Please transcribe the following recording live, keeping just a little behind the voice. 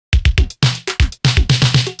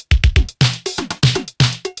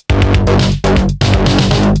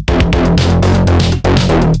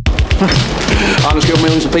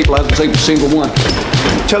millions of people, hasn't saved a single one.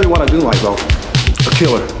 Tell you what I do like though, a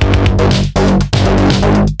killer.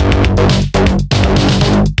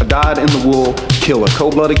 A dyed-in-the-wool killer,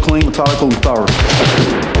 cold-blooded, clean, methodical, and thorough.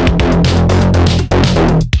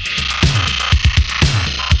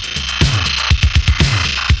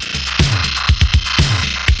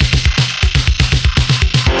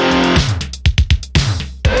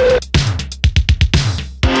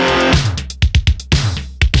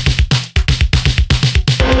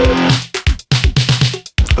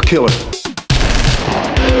 A killer.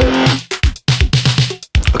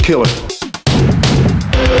 A killer.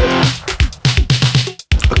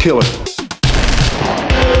 A killer.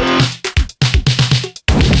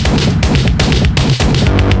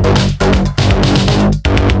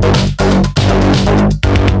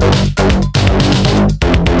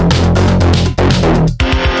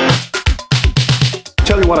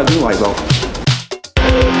 Tell you what I do like though.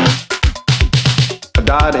 A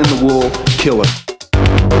dyed-in-the-wool killer.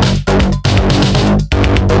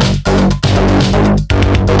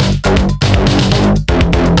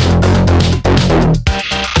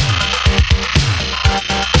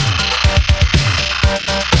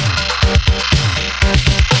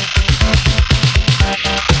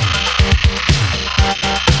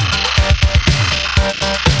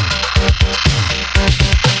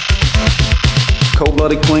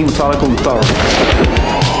 Cold-blooded, clean, methodical, and thorough.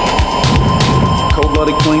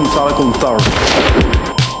 Cold-blooded, clean, methodical, and thorough.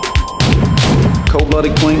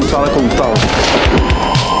 Cold-blooded, clean, methodical, and thorough.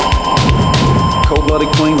 Cold-blooded,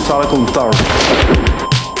 clean, methodical, and thorough.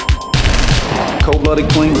 Cold-blooded,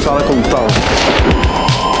 clean, methodical, and thorough.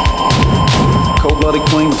 Cold-blooded,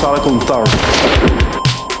 clean, methodical, and thorough.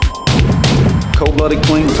 Cold-blooded,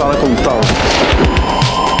 clean, methodical, and thorough.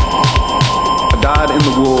 A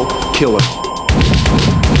dyed-in-the-wool killer.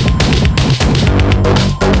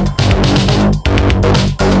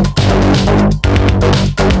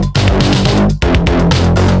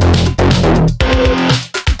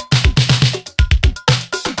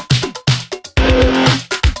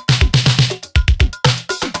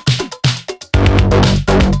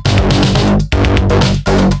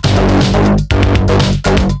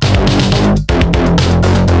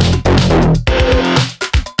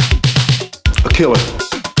 A killer.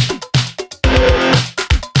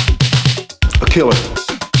 A killer.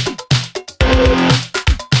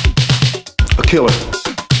 A killer.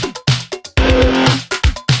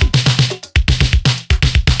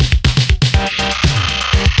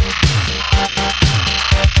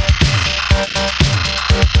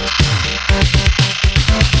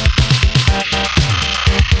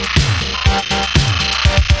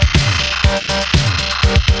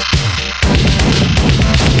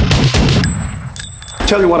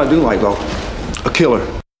 Tell you what I do like though, a killer.